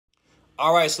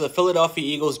All right, so the Philadelphia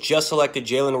Eagles just selected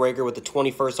Jalen Reagor with the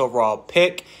 21st overall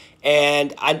pick.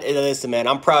 And listen, man,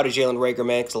 I'm proud of Jalen Reagor,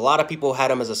 man, because a lot of people had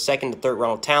him as a second to third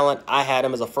round talent. I had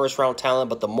him as a first round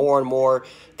talent, but the more and more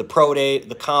the pro day,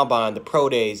 the combine, the pro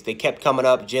days, they kept coming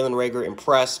up. Jalen Reagor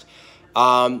impressed.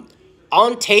 On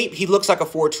tape, he looks like a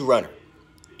 4.2 runner.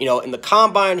 You know, in the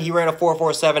combine, he ran a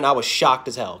 4.47. I was shocked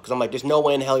as hell because I'm like, there's no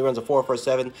way in hell he runs a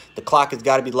 4.47. The clock has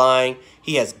got to be lying.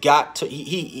 He has got to.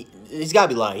 He's got to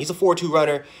be lying. He's a 4.2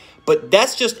 runner, but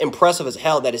that's just impressive as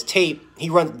hell. That his tape, he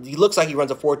looks like he runs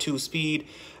a 4.2 speed,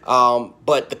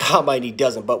 but the combine he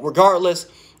doesn't. But regardless,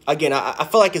 again, I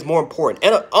feel like it's more important.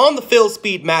 And on the field,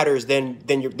 speed matters than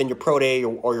your pro day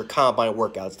or your combine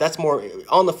workouts. That's more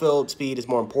on the field. Speed is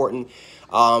more important.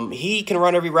 He can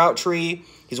run every route tree.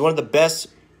 He's one of the best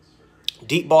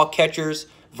deep ball catchers,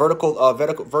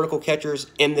 vertical catchers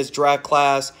in this draft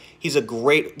class. This is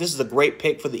a great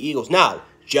pick for the Eagles. Now,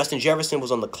 Justin Jefferson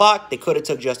was on the clock. They could have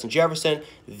took Justin Jefferson.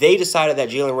 They decided that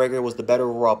Jalen Reagor was the better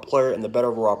overall player and the better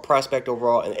overall prospect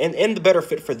overall and the better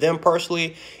fit for them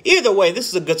personally. Either way, this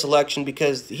is a good selection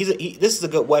because this is a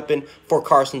good weapon for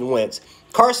Carson Wentz.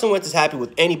 Carson Wentz is happy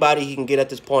with anybody he can get at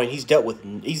this point. He's dealt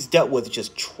with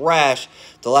just trash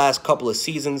the last couple of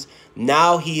seasons.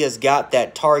 Now he has got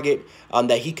that target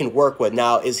that he can work with.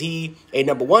 Now, is he a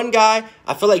number one guy?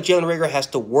 I feel like Jalen Reagor has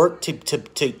to work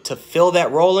to fill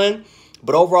that role in.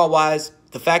 But overall wise,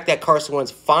 the fact that Carson Wentz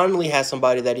finally has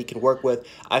somebody that he can work with,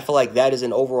 I feel like that is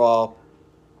an overall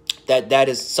that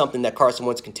is something that Carson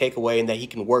Wentz can take away and that he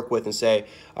can work with and say,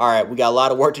 all right, we got a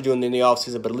lot of work to do in the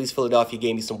offseason, but at least Philadelphia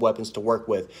gave me some weapons to work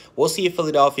with. We'll see if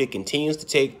Philadelphia continues to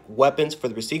take weapons for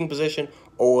the receiving position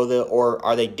or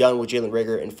are they done with Jalen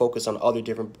Reagor and focus on other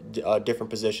different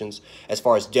positions as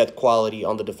far as depth quality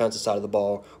on the defensive side of the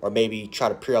ball, or maybe try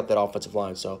to pure up that offensive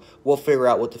line. So we'll figure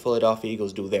out what the Philadelphia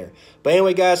Eagles do there. But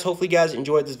anyway, guys, hopefully you guys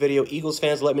enjoyed this video. Eagles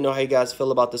fans, let me know how you guys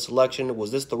feel about this selection.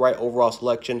 Was this the right overall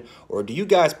selection, or do you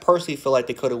guys personally feel like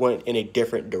they could have went in a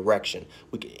different direction?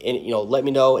 Let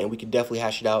me know, and we can definitely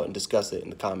hash it out and discuss it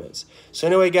in the comments. So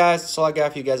anyway, guys, that's all I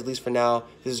got for you guys, at least for now.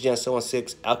 This is Jan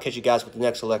 716. I'll catch you guys with the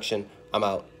next selection. I'm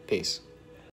out. Peace.